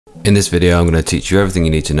In this video, I'm going to teach you everything you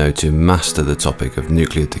need to know to master the topic of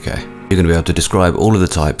nuclear decay. You're going to be able to describe all of the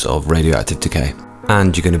types of radioactive decay,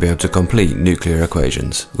 and you're going to be able to complete nuclear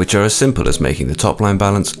equations, which are as simple as making the top line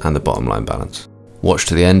balance and the bottom line balance. Watch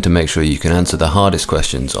to the end to make sure you can answer the hardest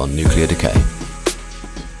questions on nuclear decay.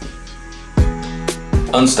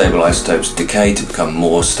 Unstable isotopes decay to become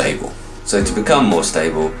more stable. So to become more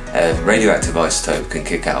stable, a radioactive isotope can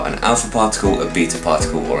kick out an alpha particle, a beta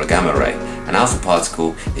particle, or a gamma ray. An alpha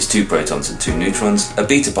particle is 2 protons and 2 neutrons, a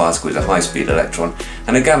beta particle is a high-speed electron,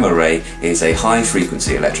 and a gamma ray is a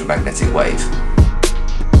high-frequency electromagnetic wave.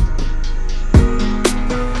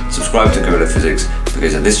 Subscribe to GorillaPhysics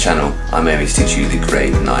because at this channel I'm aiming to teach you the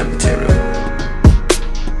grade 9 material.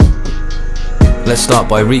 Let's start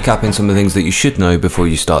by recapping some of the things that you should know before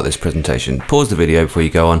you start this presentation. Pause the video before you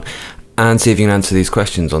go on and see if you can answer these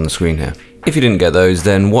questions on the screen here. If you didn't get those,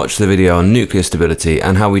 then watch the video on nuclear stability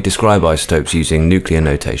and how we describe isotopes using nuclear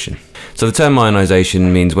notation. So the term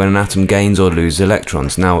ionization means when an atom gains or loses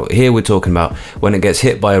electrons. Now here we're talking about when it gets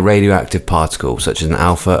hit by a radioactive particle such as an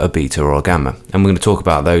alpha, a beta, or a gamma, and we're going to talk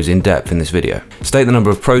about those in depth in this video. State the number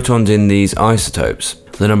of protons in these isotopes.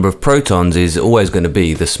 The number of protons is always going to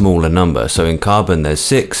be the smaller number. So in carbon there's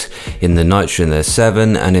 6, in the nitrogen there's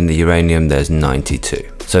 7, and in the uranium there's 92.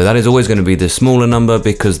 So that is always going to be the smaller number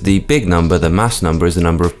because the big number, the mass number, is the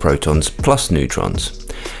number of protons plus neutrons.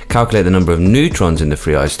 Calculate the number of neutrons in the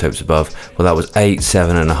three isotopes above. Well, that was 8,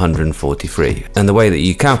 7, and 143. And the way that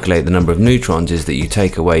you calculate the number of neutrons is that you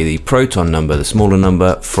take away the proton number, the smaller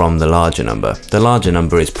number, from the larger number. The larger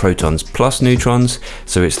number is protons plus neutrons,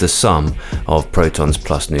 so it's the sum of protons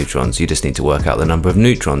plus neutrons. You just need to work out the number of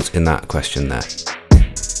neutrons in that question there.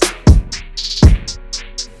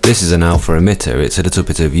 This is an alpha emitter. It's a little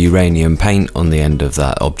bit of uranium paint on the end of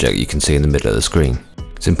that object you can see in the middle of the screen.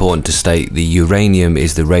 It's important to state the uranium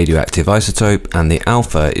is the radioactive isotope and the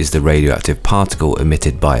alpha is the radioactive particle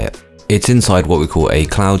emitted by it. It's inside what we call a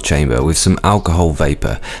cloud chamber with some alcohol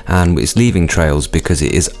vapor, and it's leaving trails because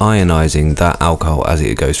it is ionizing that alcohol as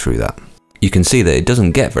it goes through that. You can see that it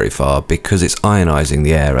doesn't get very far because it's ionizing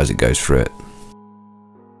the air as it goes through it.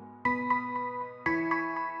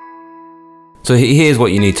 So here's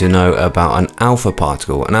what you need to know about an alpha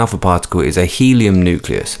particle. An alpha particle is a helium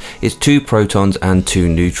nucleus. It's 2 protons and 2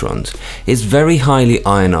 neutrons. It's very highly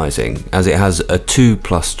ionizing as it has a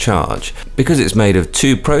 2+ charge. Because it's made of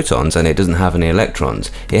 2 protons and it doesn't have any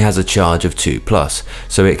electrons, it has a charge of 2+.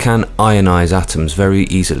 So it can ionize atoms very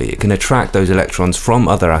easily. It can attract those electrons from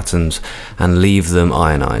other atoms and leave them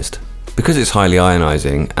ionized. Because it's highly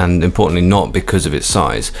ionizing, and importantly not because of its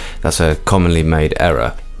size, that's a commonly made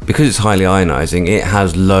error. Because it's highly ionizing, it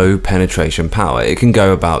has low penetration power. It can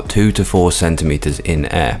go about 2 to 4 centimeters in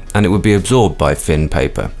air, and it would be absorbed by thin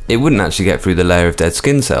paper. It wouldn't actually get through the layer of dead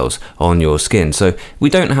skin cells on your skin, so we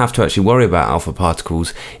don't have to actually worry about alpha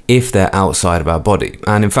particles if they're outside of our body.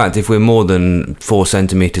 And in fact, if we're more than 4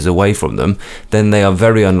 centimeters away from them, then they are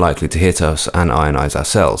very unlikely to hit us and ionize our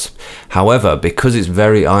cells. However, because it's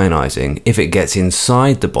very ionizing, if it gets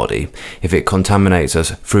inside the body, if it contaminates us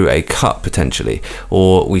through a cut potentially,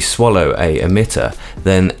 or we swallow a emitter,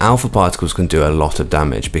 then alpha particles can do a lot of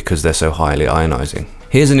damage because they're so highly ionizing.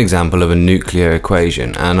 Here's an example of a nuclear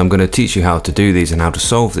equation, and I'm going to teach you how to do these and how to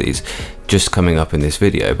solve these just coming up in this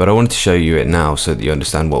video, but I wanted to show you it now so that you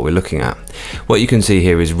understand what we're looking at. What you can see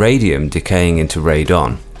here is radium decaying into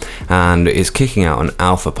radon, and it's kicking out an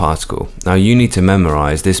alpha particle. Now you need to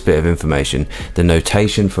memorize this bit of information, the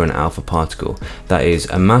notation for an alpha particle. That is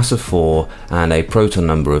a mass of 4 and a proton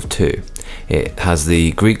number of 2. It has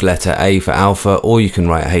the Greek letter A for alpha, or you can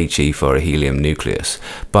write He for a helium nucleus.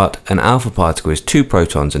 But an alpha particle is 2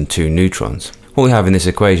 protons and 2 neutrons. What we have in this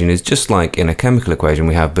equation is just like in a chemical equation,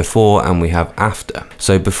 we have before and we have after.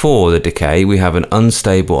 So before the decay, we have an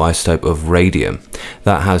unstable isotope of radium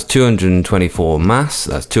that has 224 mass,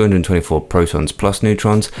 that's 224 protons plus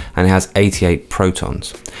neutrons, and it has 88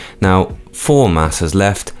 protons. Now 4 mass has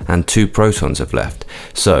left and 2 protons have left.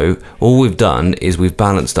 So all we've done is we've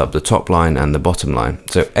balanced up the top line and the bottom line.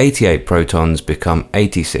 So 88 protons become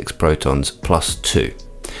 86 protons plus 2.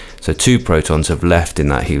 So 2 protons have left in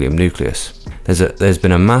that helium nucleus. There's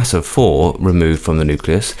been a mass of 4 removed from the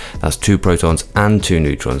nucleus. That's 2 protons and 2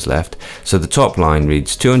 neutrons left. So the top line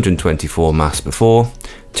reads 224 mass before,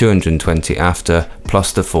 220 after,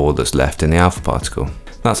 plus the 4 that's left in the alpha particle.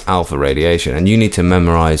 That's alpha radiation, and you need to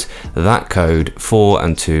memorize that code 4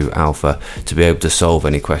 and 2 alpha to be able to solve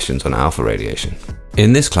any questions on alpha radiation.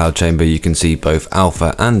 In this cloud chamber you can see both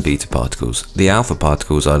alpha and beta particles. The alpha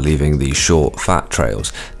particles are leaving the short fat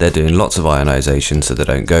trails. They're doing lots of ionization so they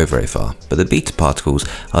don't go very far. But the beta particles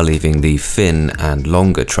are leaving the thin and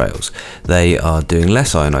longer trails. They are doing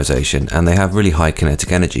less ionization and they have really high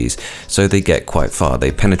kinetic energies, so they get quite far.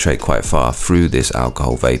 They penetrate quite far through this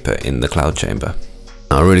alcohol vapor in the cloud chamber.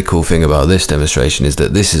 Now, a really cool thing about this demonstration is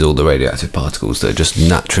that this is all the radioactive particles that are just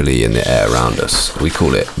naturally in the air around us. We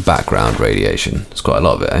call it background radiation. It's quite a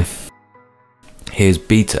lot of it, eh? Here's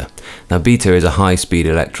beta. Now beta is a high-speed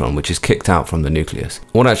electron which is kicked out from the nucleus.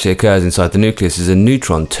 What actually occurs inside the nucleus is a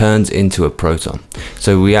neutron turns into a proton.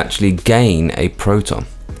 So we actually gain a proton,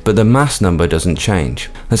 but the mass number doesn't change.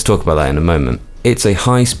 Let's talk about that in a moment. It's a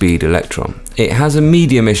high-speed electron. It has a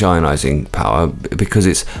medium-ish ionizing power because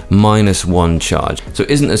it's -1 charge, so it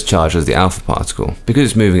isn't as charged as the alpha particle. Because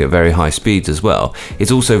it's moving at very high speeds as well,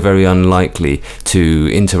 it's also very unlikely to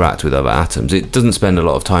interact with other atoms. It doesn't spend a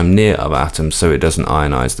lot of time near other atoms, so it doesn't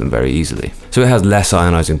ionize them very easily. So it has less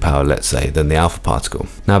ionizing power, let's say, than the alpha particle.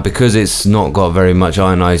 Now, because it's not got very much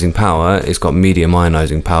ionizing power, it's got medium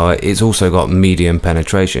ionizing power, it's also got medium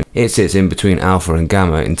penetration. It sits in between alpha and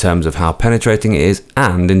gamma in terms of how penetrating it is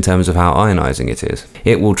and in terms of how ionizing it is.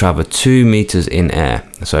 It will travel 2 meters in air,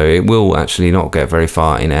 so it will actually not get very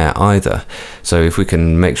far in air either. So if we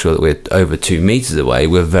can make sure that we're over 2 meters away,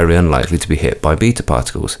 we're very unlikely to be hit by beta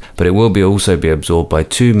particles, but it will also be absorbed by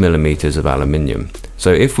 2 millimeters of aluminium.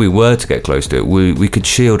 So if we were to get close to it, we could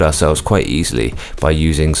shield ourselves quite easily by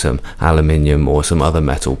using some aluminium or some other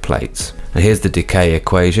metal plates. And here's the decay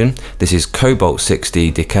equation. This is cobalt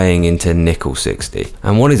 60 decaying into nickel 60.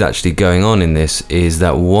 And what is actually going on in this is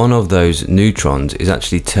that one of those neutrons is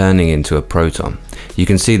actually turning into a proton. You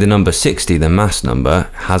can see the number 60, the mass number,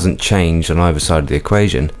 hasn't changed on either side of the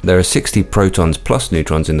equation. There are 60 protons plus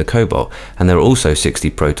neutrons in the cobalt, and there are also 60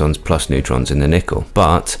 protons plus neutrons in the nickel.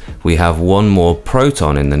 But we have one more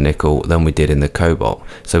proton in the nickel than we did in the cobalt,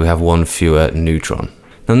 so we have one fewer neutron.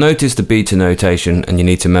 Now notice the beta notation, and you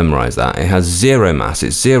need to memorize that. It has 0 mass,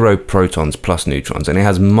 it's 0 protons plus neutrons, and it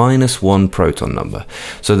has -1 proton number.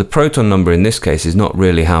 So the proton number in this case is not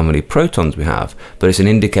really how many protons we have, but it's an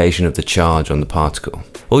indication of the charge on the particle.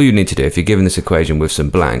 All you need to do if you're given this equation with some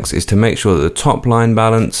blanks is to make sure that the top line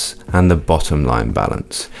balance and the bottom line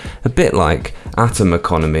balance. A bit like atom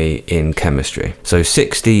economy in chemistry. So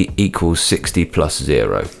 60 equals 60 plus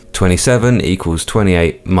 0. 27 equals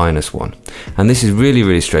 28 minus 1. And this is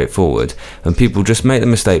really straightforward, and people just make the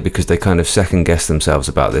mistake because they kind of second guess themselves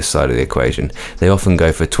about this side of the equation. They often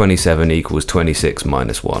go for 27 equals 26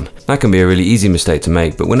 minus 1. That can be a really easy mistake to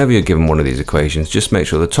make, but whenever you're given one of these equations, just make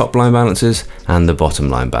sure the top line balances and the bottom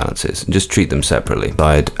line balances, and just treat them separately.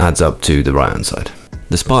 Side adds up to the right hand side.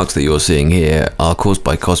 The sparks that you're seeing here are caused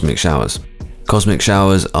by cosmic showers. Cosmic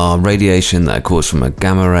showers are radiation that are caused from a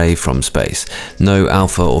gamma ray from space. No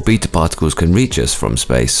alpha or beta particles can reach us from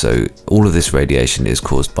space, so all of this radiation is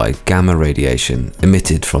caused by gamma radiation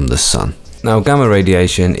emitted from the sun. Now, gamma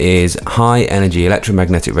radiation is high energy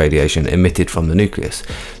electromagnetic radiation emitted from the nucleus.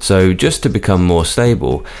 So just to become more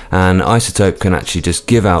stable, an isotope can actually just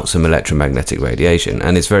give out some electromagnetic radiation,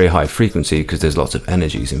 and it's very high frequency because there's lots of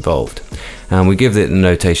energies involved. And we give it the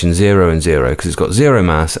notation 0 and 0 because it's got 0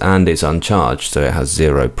 mass and it's uncharged, so it has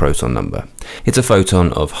 0 proton number. It's a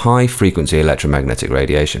photon of high frequency electromagnetic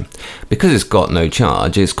radiation. Because it's got no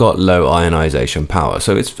charge, it's got low ionization power,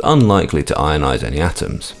 so it's unlikely to ionize any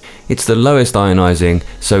atoms. It's the lowest ionizing,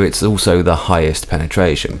 so it's also the highest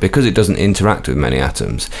penetration. Because it doesn't interact with many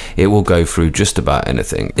atoms, it will go through just about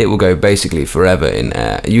anything. It will go basically forever in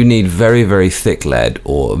air. You need very thick lead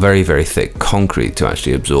or very thick concrete to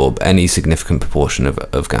actually absorb any significant proportion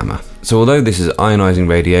of gamma. So although this is ionizing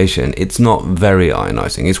radiation, it's not very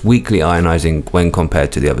ionizing. It's weakly ionizing when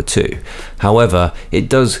compared to the other two. However, it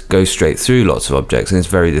does go straight through lots of objects, and it's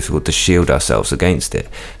very difficult to shield ourselves against it.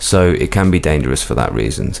 So it can be dangerous for that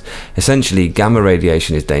reason. Essentially, gamma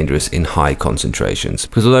radiation is dangerous in high concentrations,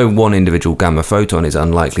 because although one individual gamma photon is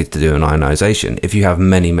unlikely to do an ionization, if you have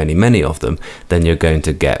many of them, then you're going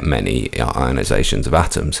to get many ionizations of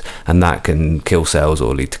atoms, and that can kill cells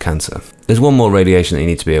or lead to cancer. There's one more radiation that you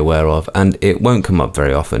need to be aware of, and it won't come up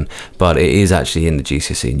very often, but it is actually in the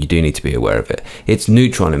GCSE and you do need to be aware of it. It's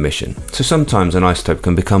neutron emission. So sometimes an isotope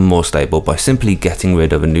can become more stable by simply getting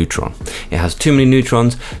rid of a neutron. It has too many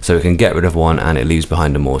neutrons, so it can get rid of one and it leaves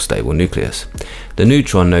behind a more stable nucleus. The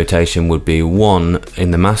neutron notation would be 1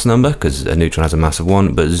 in the mass number, because a neutron has a mass of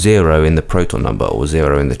 1, but 0 in the proton number, or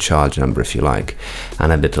 0 in the charge number if you like,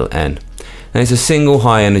 and a little n. And it's a single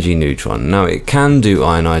high energy neutron. Now it can do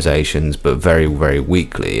ionizations, but very, very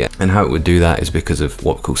weakly. And how it would do that is because of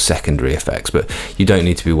what we call secondary effects, but you don't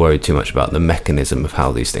need to be worried too much about the mechanism of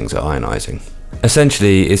how these things are ionizing.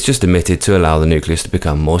 Essentially, it's just emitted to allow the nucleus to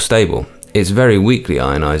become more stable. It's very weakly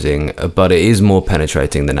ionizing, but it is more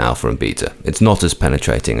penetrating than alpha and beta. It's not as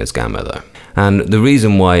penetrating as gamma though. And the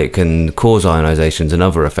reason why it can cause ionizations and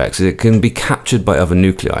other effects is it can be captured by other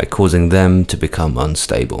nuclei, causing them to become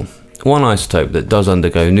unstable. One isotope that does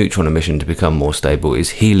undergo neutron emission to become more stable is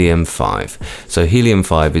helium-5. So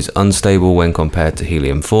helium-5 is unstable when compared to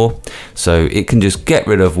helium-4. So it can just get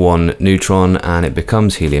rid of one neutron and it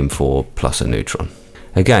becomes helium-4 plus a neutron.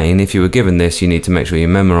 Again, if you were given this, you need to make sure you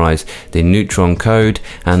memorize the neutron code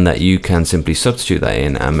and that you can simply substitute that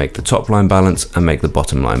in and make the top line balance and make the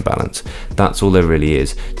bottom line balance. That's all there really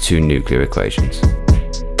is to nuclear equations.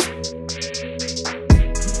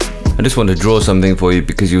 I just want to draw something for you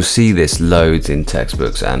because you'll see this loads in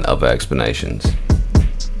textbooks and other explanations.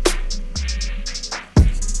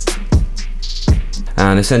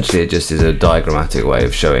 And essentially it just is a diagrammatic way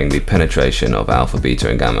of showing the penetration of alpha, beta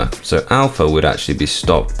and gamma. So alpha would actually be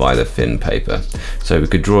stopped by the thin paper. So we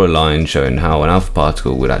could draw a line showing how an alpha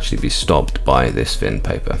particle would actually be stopped by this thin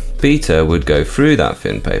paper. Beta would go through that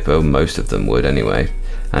thin paper, most of them would anyway,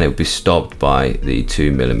 and it would be stopped by the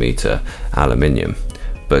 2mm aluminium.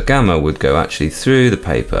 But gamma would go actually through the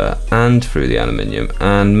paper and through the aluminium,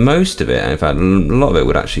 and most of it, in fact a lot of it,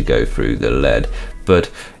 would actually go through the lead, but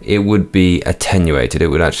it would be attenuated, it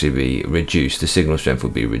would actually be reduced, the signal strength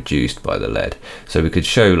would be reduced by the lead. So we could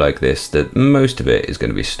show like this that most of it is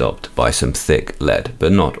going to be stopped by some thick lead,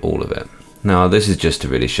 but not all of it. Now this is just to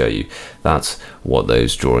really show you that's what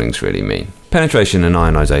those drawings really mean. Penetration and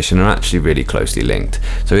ionization are actually really closely linked.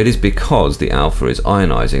 So it is because the alpha is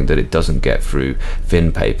ionizing that it doesn't get through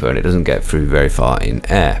thin paper and it doesn't get through very far in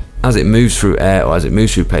air. As it moves through air or as it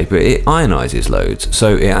moves through paper, it ionizes loads.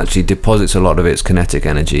 So it actually deposits a lot of its kinetic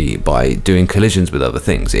energy by doing collisions with other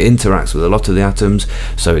things. It interacts with a lot of the atoms,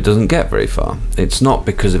 so it doesn't get very far. It's not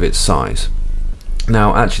because of its size.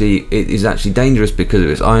 Now actually it is actually dangerous because of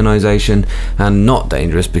its ionization and not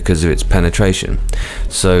dangerous because of its penetration.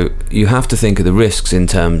 So you have to think of the risks in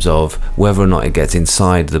terms of whether or not it gets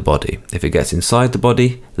inside the body. If it gets inside the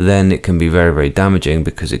body, then it can be very, very damaging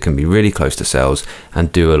because it can be really close to cells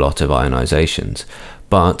and do a lot of ionizations.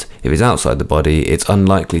 But if it's outside the body, it's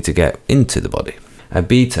unlikely to get into the body. A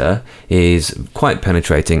beta is quite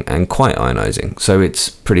penetrating and quite ionizing, so it's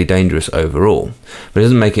pretty dangerous overall. But it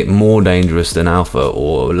doesn't make it more dangerous than alpha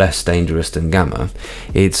or less dangerous than gamma.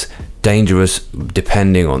 It's dangerous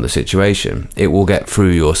depending on the situation. It will get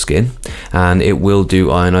through your skin and it will do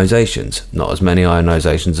ionizations. Not as many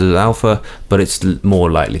ionizations as alpha, but it's more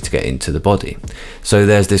likely to get into the body. So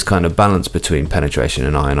there's this kind of balance between penetration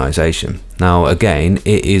and ionization. Now again,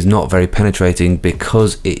 it is not very penetrating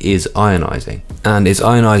because it is ionizing, and its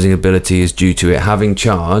ionizing ability is due to it having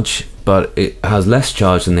charge, but it has less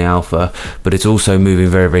charge than the alpha, but it's also moving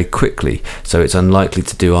very, very quickly, so it's unlikely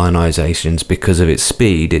to do ionizations because of its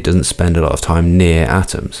speed. It doesn't spend a lot of time near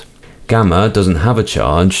atoms. Gamma doesn't have a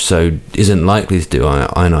charge, so isn't likely to do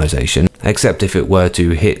ionization, except if it were to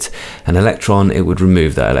hit an electron, it would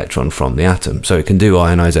remove that electron from the atom. So it can do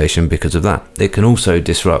ionization because of that. It can also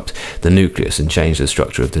disrupt the nucleus and change the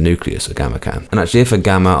structure of the nucleus, a gamma can. And actually if a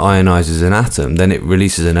gamma ionizes an atom, then it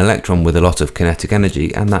releases an electron with a lot of kinetic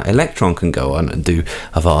energy, and that electron can go on and do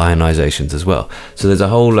other ionizations as well. So there's a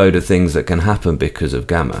whole load of things that can happen because of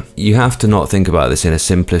gamma. You have to not think about this in a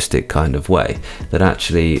simplistic kind of way, that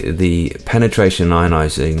actually the penetration and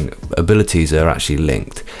ionizing abilities are actually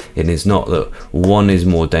linked. It is not that one is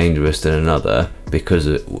more dangerous than another because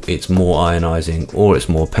it's more ionizing or it's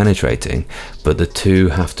more penetrating, but the two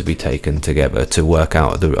have to be taken together to work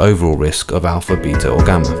out the overall risk of alpha, beta or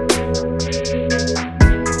gamma.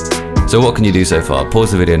 So what can you do so far?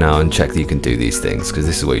 Pause the video now and check that you can do these things, because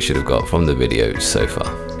this is what you should have got from the video so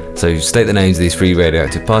far. So state the names of these three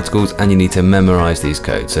radioactive particles and you need to memorize these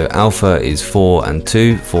codes. So alpha is 4 and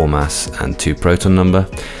 2, 4 mass and 2 proton number.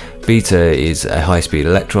 Beta is a high-speed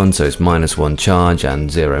electron, so it's -1 charge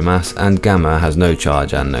and 0 mass, and gamma has no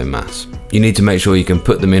charge and no mass. You need to make sure you can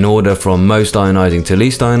put them in order from most ionizing to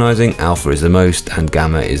least ionizing. Alpha is the most and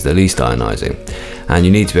gamma is the least ionizing. And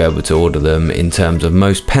you need to be able to order them in terms of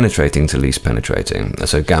most penetrating to least penetrating.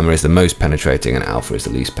 So gamma is the most penetrating and alpha is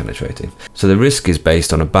the least penetrating. So the risk is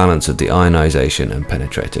based on a balance of the ionization and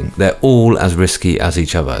penetrating. They're all as risky as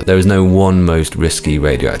each other. There is no one most risky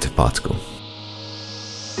radioactive particle.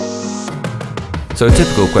 So a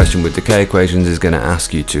typical question with decay equations is going to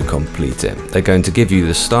ask you to complete it. They're going to give you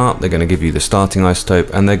the start, they're going to give you the starting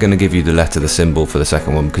isotope, and they're going to give you the letter, the symbol for the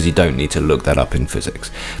second one, because you don't need to look that up in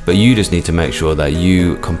physics. But you just need to make sure that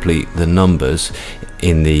you complete the numbers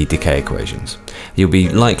in the decay equations. You'll be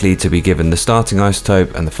likely to be given the starting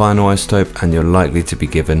isotope and the final isotope, and you're likely to be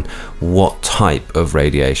given what type of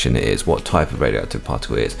radiation it is, what type of radioactive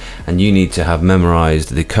particle it is. And you need to have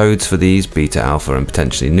memorized the codes for these, beta, alpha, and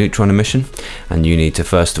potentially neutron emission. And you need to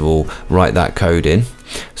first of all write that code in.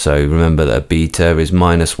 So remember that beta is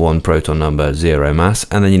 -1 proton number, 0 mass,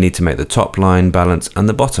 and then you need to make the top line balance and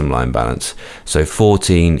the bottom line balance. So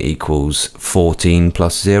 14 equals 14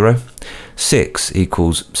 plus 0. 6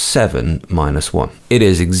 equals 7 minus 1. It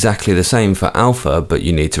is exactly the same for alpha, but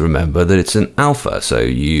you need to remember that it's an alpha, so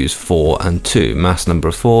you use 4 and 2, mass number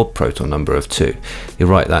of 4, proton number of 2. You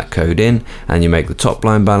write that code in and you make the top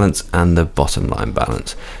line balance and the bottom line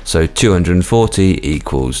balance. So 240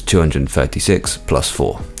 equals 236 plus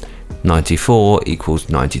 4. 94 equals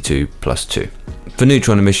 92 plus 2. For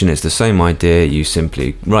neutron emission, it's the same idea. You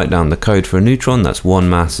simply write down the code for a neutron, that's 1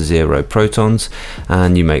 mass, 0 protons,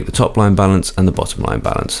 and you make the top line balance and the bottom line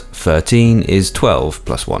balance. 13 is 12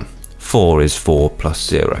 plus 1. 4 is 4 plus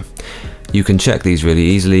 0. You can check these really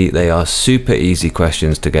easily. They are super easy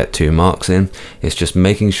questions to get 2 marks in. It's just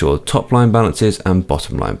making sure top line balances and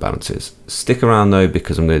bottom line balances. Stick around though,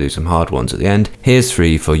 because I'm going to do some hard ones at the end. Here's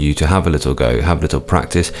 3 for you to have a little go, have a little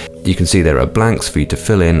practice. You can see there are blanks for you to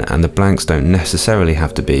fill in, and the blanks don't necessarily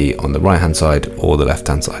have to be on the right hand side or the left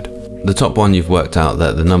hand side. The top one, you've worked out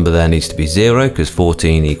that the number there needs to be 0, because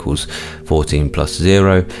 14 equals 14 plus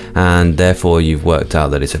 0, and therefore you've worked out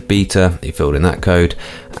that it's a beta. You filled in that code,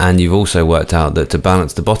 and you've also worked out that to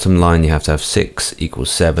balance the bottom line you have to have 6 equals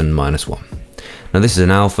 7 minus 1. Now this is an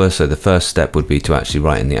alpha, so the first step would be to actually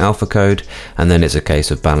write in the alpha code, and then it's a case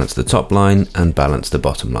of balance the top line and balance the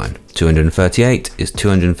bottom line. 238 is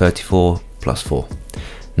 234 plus 4.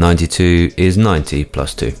 92 is 90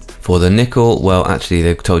 plus 2. For the nickel, well, actually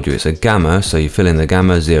they've told you it's a gamma, so you fill in the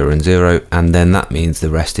gamma, 0 and 0, and then that means the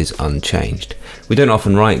rest is unchanged. We don't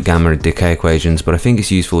often write gamma decay equations, but I think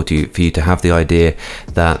it's useful for you to have the idea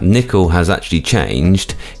that nickel has actually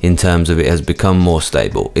changed in terms of it has become more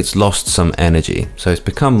stable. It's lost some energy, so it's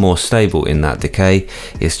become more stable in that decay.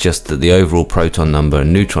 It's just that the overall proton number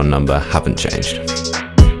and neutron number haven't changed.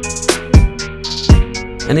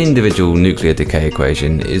 An individual nuclear decay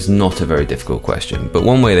equation is not a very difficult question, but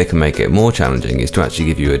one way they can make it more challenging is to actually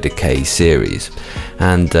give you a decay series.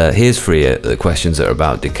 And here's 3 questions that are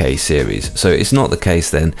about decay series. So it's not the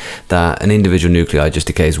case then that an individual nuclei just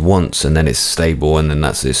decays once and then it's stable and then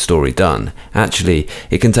that's its story done. Actually,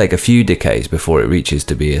 it can take a few decays before it reaches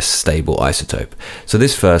to be a stable isotope. So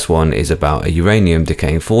this first one is about a uranium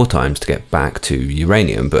decaying 4 times to get back to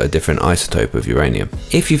uranium, but a different isotope of uranium.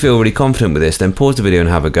 If you feel really confident with this, then pause the video and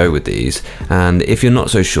have a go with these, and if you're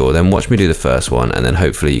not so sure, then watch me do the first one and then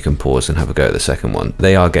hopefully you can pause and have a go at the second one.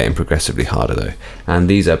 They are getting progressively harder though, and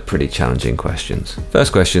these are pretty challenging questions.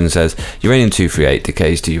 First question says uranium-238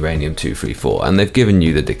 decays to uranium-234, and they've given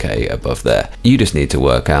you the decay above there. You just need to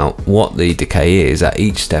work out what the decay is at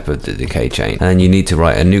each step of the decay chain, and you need to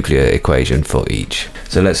write a nuclear equation for each.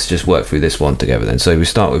 So let's just work through this one together then. So we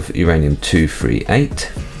start with uranium-238,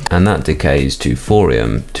 and that decays to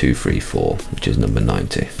thorium-234, which is number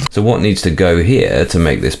 90. So what needs to go here to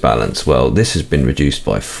make this balance? Well, this has been reduced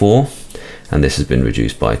by 4, and this has been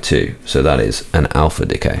reduced by 2, so that is an alpha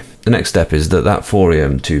decay. The next step is that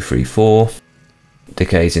thorium-234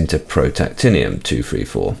 decays into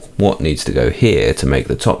protactinium-234. What needs to go here to make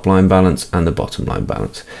the top line balance and the bottom line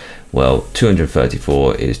balance? Well,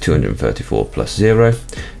 234 is 234 plus 0,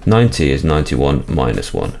 90 is 91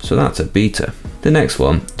 minus 1, so that's a beta. The next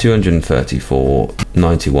one, 234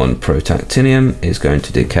 91 protactinium, is going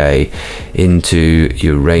to decay into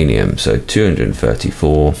uranium, so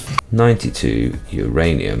 234 92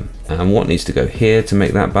 uranium. And what needs to go here to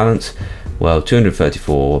make that balance? Well,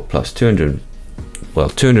 234 plus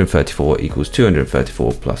 234 equals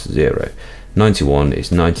 234 plus 0. 91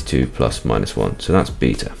 is 92 plus minus 1, so that's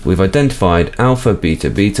beta. We've identified alpha, beta,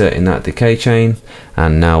 beta in that decay chain,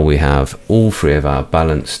 and now we have all 3 of our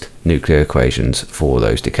balanced nuclear equations for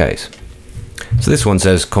those decays. So this one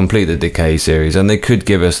says complete the decay series, and they could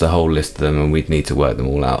give us the whole list of them and we'd need to work them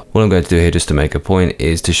all out. What I'm going to do here, just to make a point,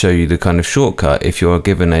 is to show you the kind of shortcut if you're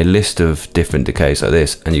given a list of different decays like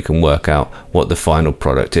this, and you can work out what the final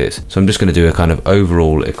product is. So I'm just going to do a kind of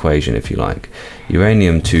overall equation, if you like.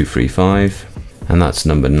 Uranium-235, and that's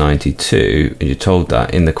number 92, and you're told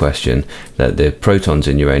that in the question that the protons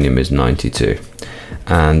in uranium is 92,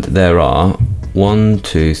 and there are 1,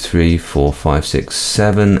 2, 3, 4, 5, 6,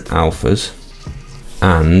 7 alphas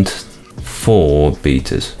and 4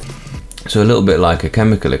 betas. So a little bit like a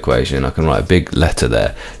chemical equation, I can write a big letter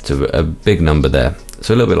there to a big number there.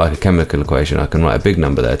 So a little bit like a chemical equation, I can write a big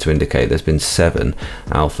number there to indicate there's been 7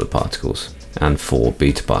 alpha particles and 4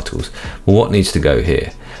 beta particles. Well, what needs to go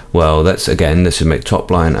here? Well, this should make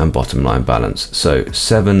top line and bottom line balance. So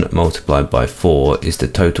 7 multiplied by 4 is the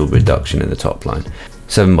total reduction in the top line.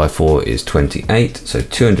 7 by 4 is 28, so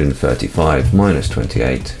 235 minus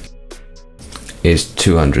 28 is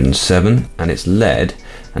 207, and it's lead.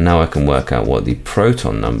 And now I can work out what the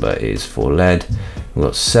proton number is for lead. We've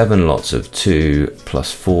got 7 lots of 2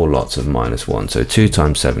 plus 4 lots of minus 1. So 2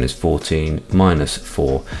 times 7 is 14 minus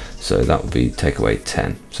 4. So that would be take away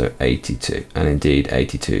 10. So 82. And indeed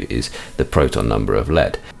 82 is the proton number of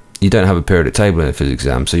lead. You don't have a periodic table in a physics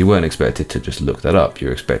exam, so you weren't expected to just look that up.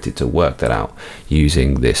 You're expected to work that out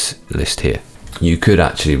using this list here. You could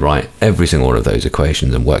actually write every single one of those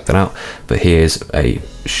equations and work that out, but here's a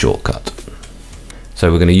shortcut.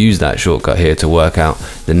 So we're going to use that shortcut here to work out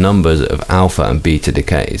the numbers of alpha and beta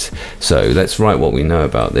decays. So let's write what we know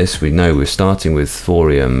about this. We know we're starting with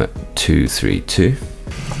thorium 232,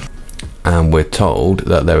 and we're told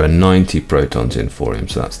that there are 90 protons in thorium,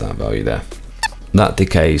 so that's that value there. That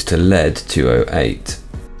decays to lead 208,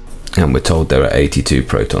 and we're told there are 82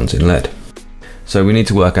 protons in lead. So we need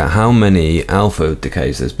to work out how many alpha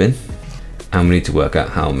decays there's been, and we need to work out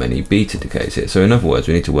how many beta decays here. So in other words,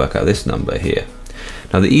 we need to work out this number here.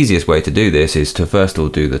 Now the easiest way to do this is to first of all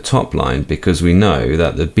do the top line, because we know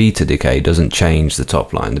that the beta decay doesn't change the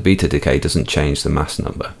top line. The beta decay doesn't change the mass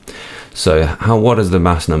number. So what has the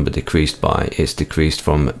mass number decreased by? It's decreased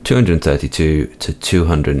from 232 to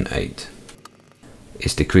 208.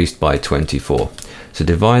 It's decreased by 24. So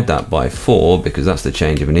divide that by 4, because that's the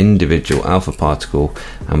change of an individual alpha particle,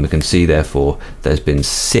 and we can see therefore there's been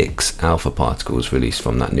 6 alpha particles released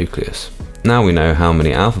from that nucleus. Now we know how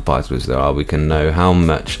many alpha particles there are, we can know how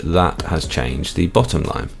much that has changed the bottom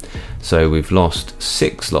line. So we've lost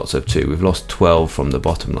 6 lots of 2, we've lost 12 from the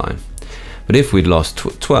bottom line. But if we'd lost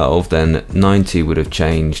 12, then 90 would have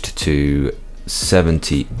changed to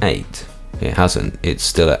 78. It hasn't, it's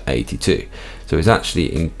still at 82. So it's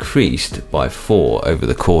actually increased by 4 over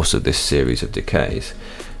the course of this series of decays.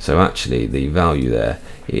 So actually the value there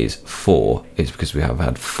is 4. It's because we have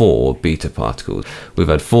had 4 beta particles. We've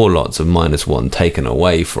had 4 lots of minus 1 taken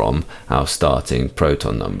away from our starting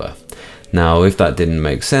proton number. Now if that didn't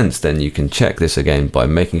make sense, then you can check this again by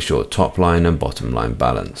making sure top line and bottom line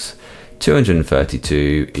balance.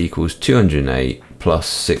 232 equals 208 plus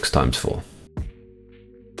 6 times 4.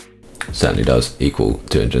 Certainly does equal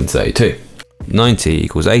 232. 90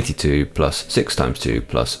 equals 82 plus 6 times 2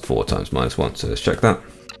 plus 4 times minus 1. So let's check that.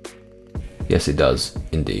 Yes, it does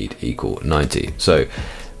indeed equal 90. So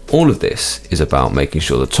all of this is about making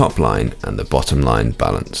sure the top line and the bottom line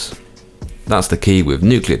balance. That's the key with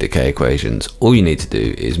nuclear decay equations. All you need to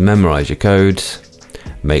do is memorize your codes,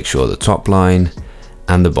 make sure the top line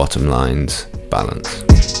and the bottom lines balance.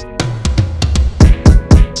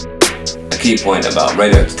 Key point about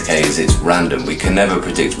radioactive decay is it's random. We can never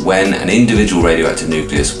predict when an individual radioactive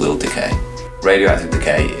nucleus will decay. Radioactive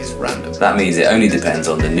decay is random. That means it only depends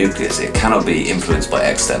on the nucleus. It cannot be influenced by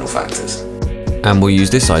external factors. And we'll use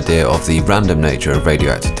this idea of the random nature of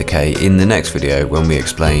radioactive decay in the next video when we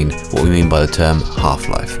explain what we mean by the term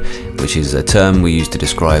half-life, which is a term we use to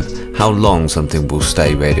describe how long something will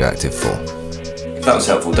stay radioactive for. If that was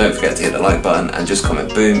helpful, don't forget to hit the like button and just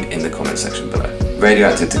comment boom in the comment section below.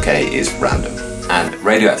 Radioactive decay is random, and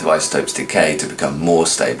radioactive isotopes decay to become more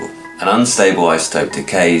stable. An unstable isotope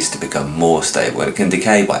decays to become more stable, and it can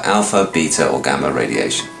decay by alpha, beta or gamma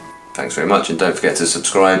radiation. Thanks very much, and don't forget to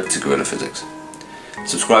subscribe to GorillaPhysics.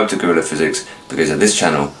 Subscribe to GorillaPhysics because at this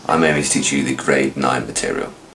channel I'm aiming to teach you the grade 9 material.